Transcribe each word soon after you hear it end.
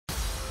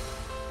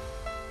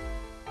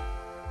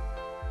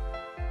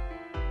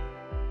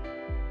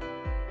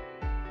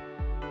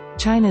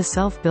China's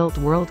self-built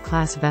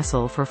world-class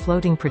vessel for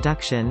floating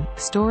production,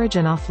 storage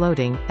and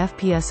offloading,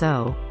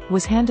 FPSO,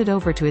 was handed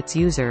over to its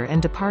user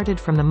and departed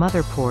from the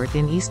mother port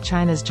in East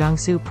China's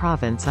Jiangsu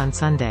province on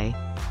Sunday.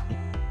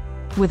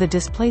 With a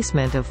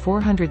displacement of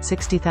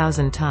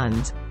 460,000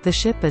 tons, the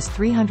ship is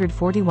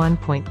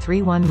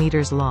 341.31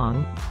 meters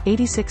long,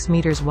 86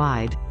 meters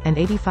wide, and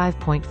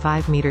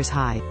 85.5 meters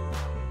high.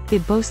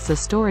 It boasts a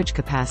storage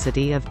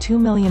capacity of 2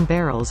 million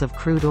barrels of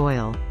crude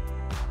oil.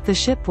 The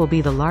ship will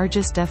be the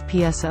largest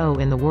FPSO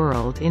in the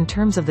world in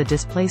terms of the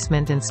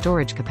displacement and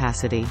storage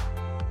capacity.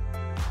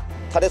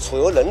 它的储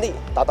油能力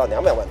达到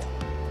200万桶，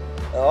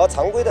而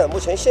常规的目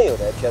前现有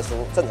的 FPSO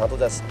正常都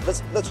在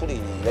热处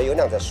理原油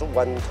量在15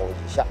万桶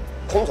以下，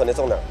空船的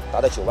重量达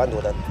到9万多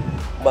吨，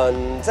满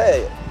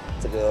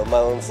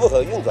负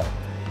荷运转，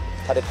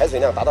它的排水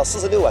量达到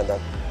46万吨，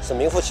是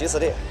名副其实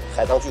的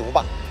海上巨无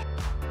霸。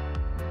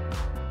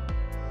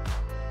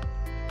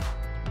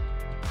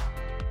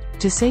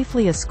 To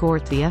safely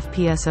escort the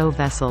FPSO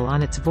vessel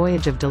on its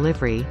voyage of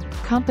delivery,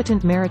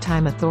 competent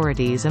maritime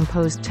authorities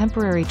imposed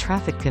temporary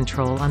traffic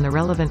control on the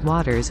relevant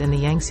waters in the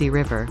Yangtze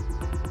River.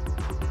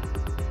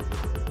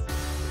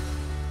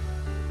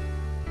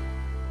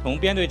 从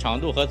编队长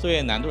度和作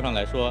业难度上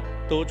来说，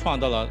都创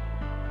造了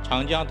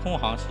长江通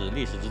航史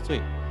历史之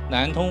最。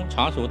南通、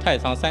常熟、太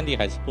仓3地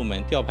海事部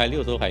门调派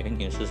6艘海巡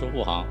艇实施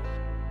护航。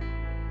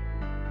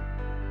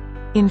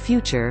 In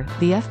future,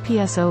 the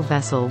FPSO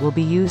vessel will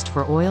be used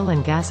for oil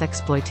and gas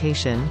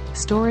exploitation,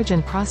 storage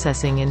and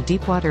processing in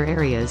deepwater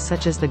areas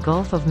such as the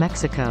Gulf of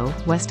Mexico,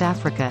 West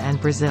Africa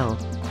and Brazil.